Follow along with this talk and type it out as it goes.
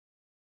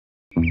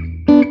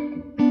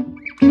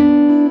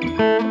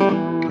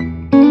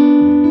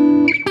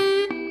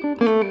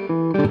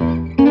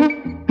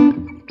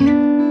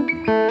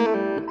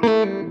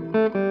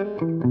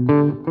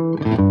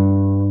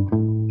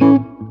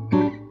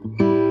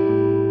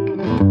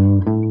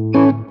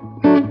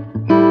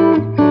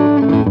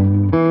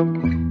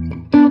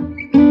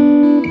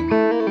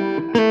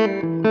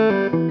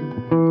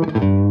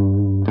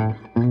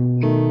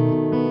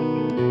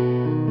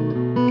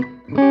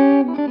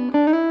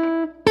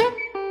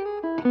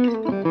Hey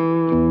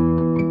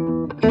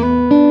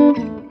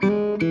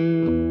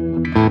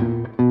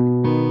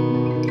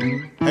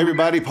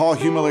everybody, Paul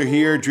Humiller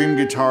here, Dream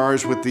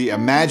Guitars with the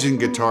Imagine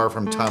guitar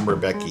from Tom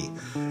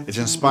Ribbecke. It's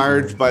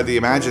inspired by the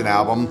Imagine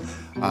album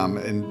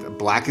in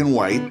black and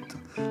white.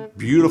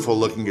 Beautiful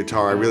looking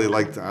guitar. I really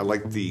liked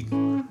the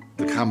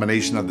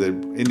combination of the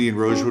Indian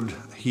rosewood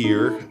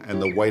here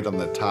and the white on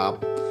the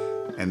top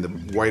and the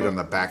white on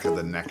the back of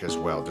the neck as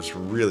well. Just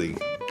really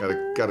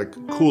got a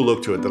cool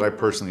look to it that I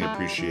personally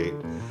appreciate.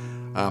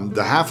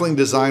 The Halfling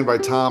designed by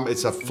Tom,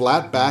 it's a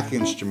flat back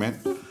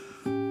instrument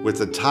with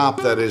the top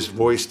that is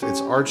voiced,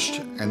 it's arched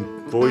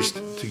and voiced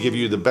to give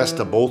you the best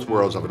of both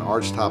worlds of an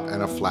arch top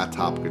and a flat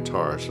top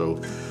guitar.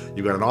 So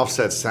you've got an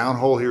offset sound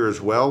hole here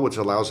as well, which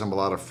allows him a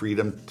lot of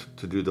freedom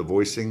to do the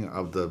voicing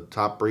of the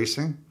top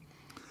bracing.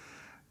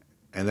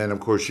 And then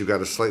of course you've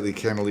got a slightly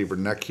cantilever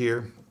neck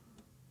here.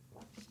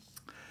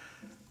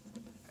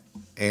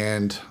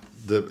 And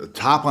the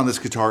top on this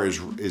guitar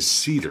is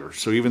cedar.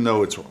 So even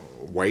though it's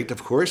white,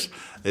 of course,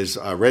 there's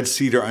red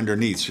cedar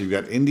underneath. So you've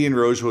got Indian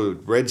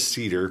rosewood, red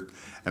cedar,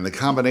 and the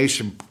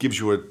combination gives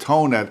you a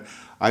tone that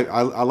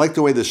I like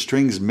the way the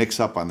strings mix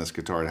up on this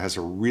guitar. It has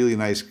a really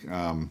nice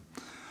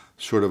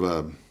sort of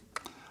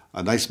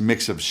a nice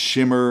mix of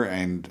shimmer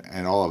and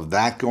all of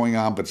that going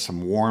on, but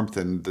some warmth,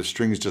 and the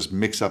strings just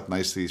mix up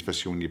nicely,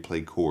 especially when you play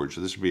chords.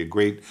 So this would be a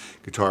great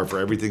guitar for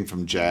everything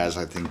from jazz,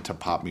 I think, to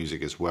pop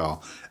music as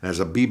well. It has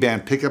a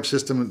B-band pickup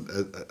system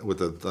with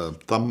the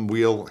thumb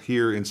wheel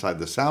here inside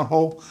the sound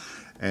hole,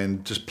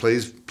 and just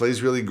plays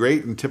really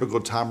great in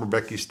typical Tom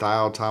Ribbecke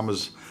style. Tom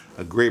is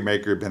a great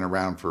maker, been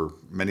around for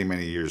many,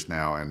 many years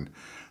now, and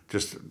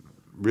just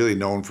really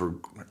known for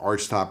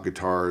archtop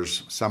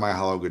guitars,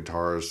 semi-hollow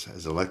guitars,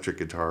 his electric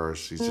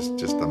guitars. He's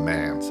just a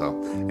man.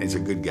 So, and he's a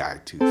good guy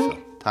too. So,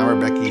 Tom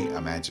Ribbecke,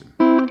 Imagine.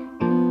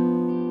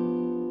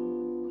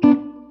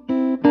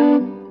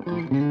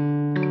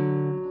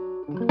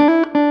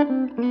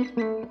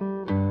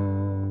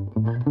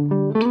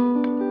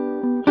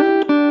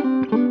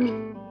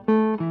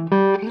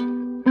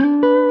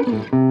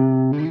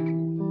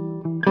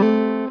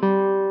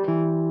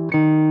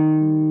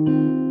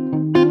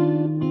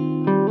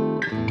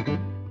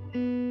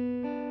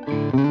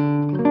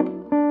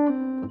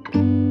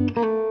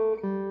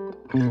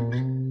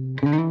 Mm-hmm.